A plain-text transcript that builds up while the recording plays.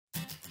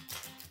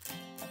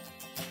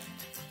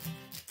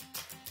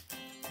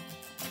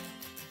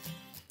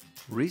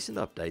Recent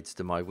updates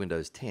to my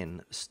Windows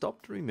 10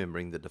 stopped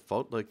remembering the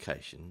default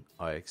location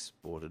I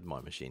exported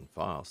my machine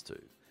files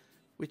to,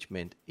 which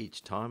meant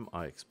each time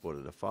I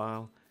exported a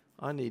file,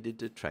 I needed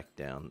to track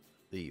down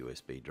the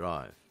USB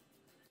drive.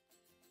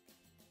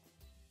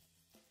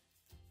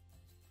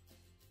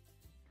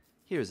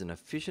 Here is an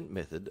efficient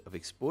method of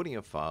exporting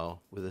a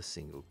file with a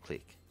single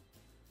click.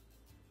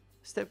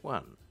 Step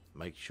 1.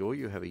 Make sure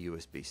you have a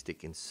USB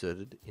stick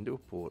inserted into a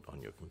port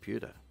on your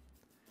computer.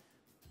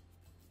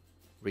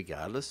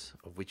 Regardless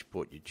of which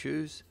port you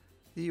choose,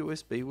 the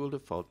USB will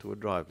default to a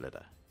drive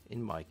letter,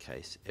 in my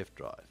case F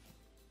drive.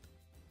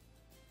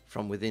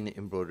 From within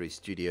Embroidery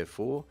Studio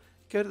 4,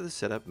 go to the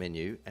Setup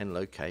menu and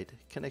locate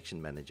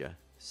Connection Manager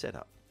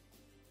Setup.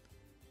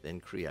 Then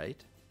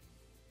Create.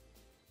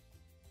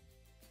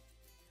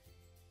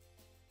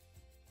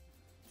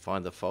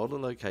 Find the folder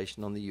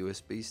location on the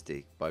USB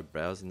stick by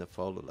browsing the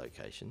folder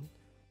location.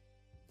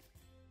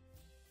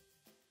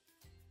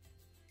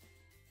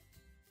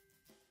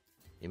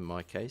 In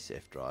my case,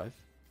 F drive.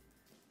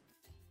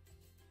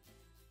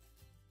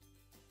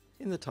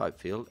 In the type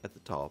field at the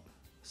top,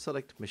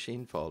 select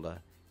Machine Folder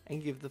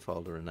and give the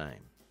folder a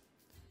name.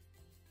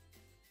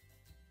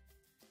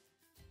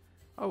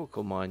 I will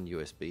call mine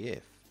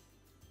USB-F.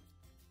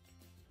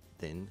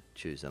 Then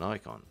choose an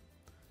icon.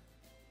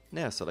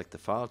 Now select the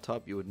file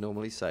type you would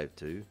normally save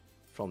to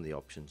from the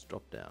Options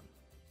drop-down.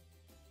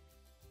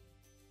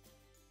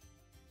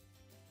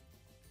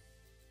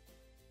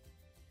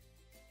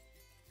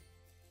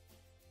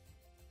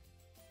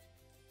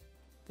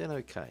 Then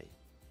OK.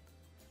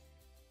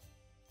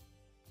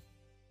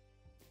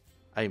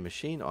 A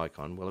machine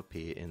icon will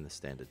appear in the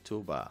standard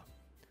toolbar.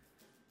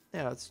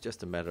 Now it's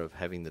just a matter of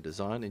having the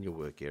design in your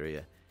work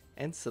area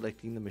and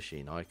selecting the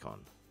machine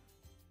icon.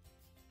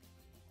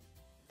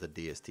 The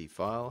DST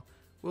file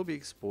will be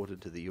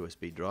exported to the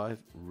USB drive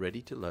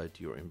ready to load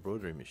to your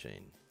embroidery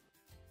machine.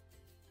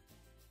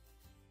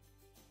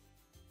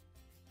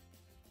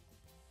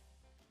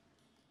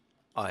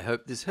 I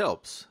hope this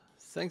helps.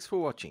 Thanks for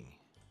watching.